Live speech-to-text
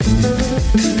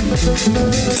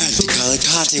Aunti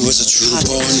Carlacotti was a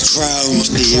true-born crown.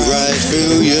 See right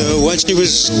through you when she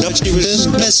was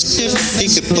mischief. He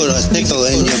could put a nickel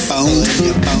in your bone.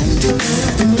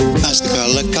 Aunti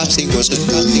Carlacotti was a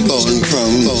true-born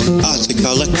crown. Aunti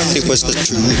Carlacotti was a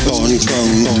true-born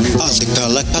crown. Aunti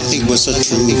Carlacotti was a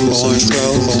true-born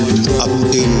crown. Up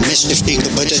to mischief, he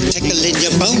could put a tickle in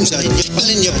your bones. A tickle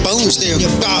in your bones, dear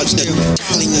gods, the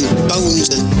tickling in bones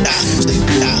and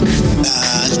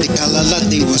Aunti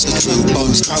Carlacotti was a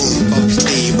true-born crown.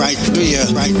 See right through you,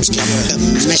 right through the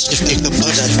mischief, he could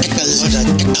put a tickle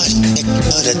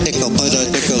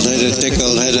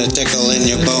in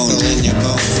your bone.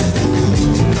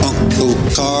 Uncle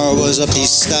Carl was a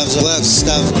piece of work,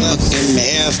 came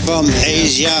here from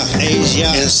Asia, in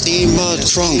a steamer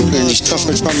trunk, and he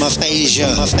suffered from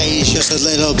aphasia, just a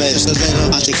little bit.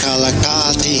 Aunti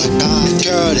Carlacotti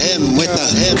cured him with a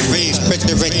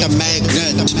refrigerator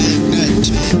magnet,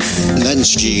 and then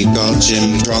she got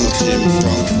him drunk.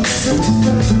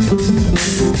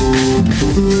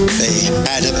 They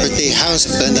had a pretty house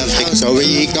and a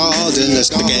Victory garden. The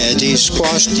spaghetti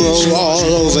squash grew all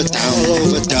over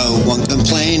town. No one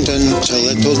complained until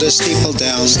it pulled a steeple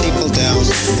down.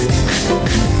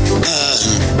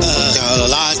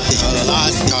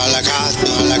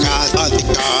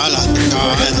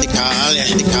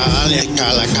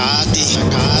 Carlacotti,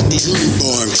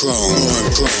 true-born crone.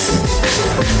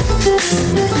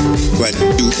 Went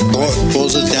to court for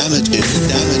the damages,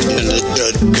 and the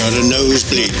judge got a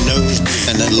nosebleed,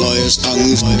 and the lawyer's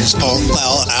tongues all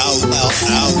fell out.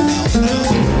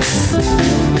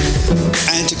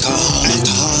 Aunti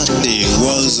Carlacotti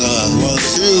was a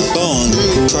true-born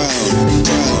crown.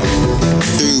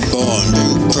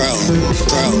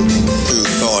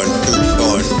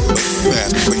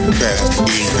 Witchcraft.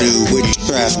 He knew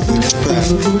witchcraft.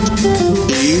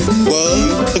 He was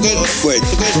a good witch,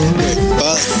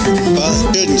 but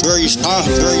didn't grease her.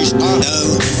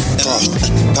 No,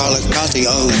 Carlacotti,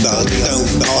 oh God,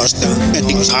 don't cost them.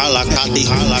 Aunti Carlacotti.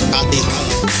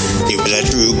 He was a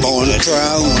true-born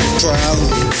crown.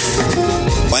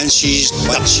 When she's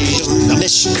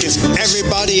mischief,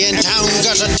 everybody in town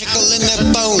got a tickle in their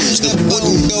bones that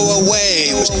wouldn't go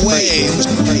away. It was great.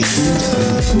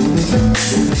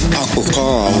 Uncle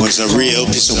Carl was a real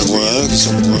piece of work.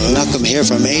 Malcolm here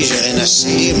from Asia in a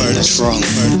steamer trunk.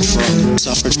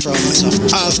 Suffered from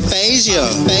aphasia,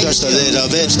 just a little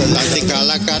bit. Aunti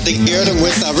Carlacotti cured him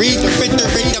with a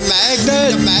refrigerator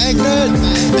magnet,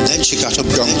 and then she got him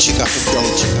drunk.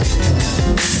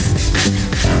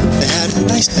 They had a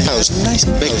nice house,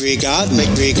 bakery garden,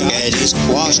 spaghetti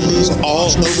squash grew all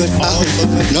over town.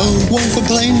 No one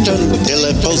complained until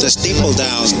it pulled the steeple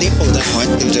down.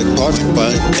 Went to the court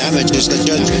for damages. The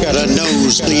judge got a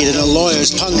nosebleed and the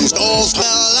lawyer's tongues all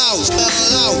fell out.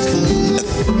 The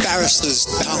barrister's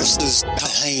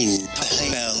pain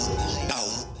fell.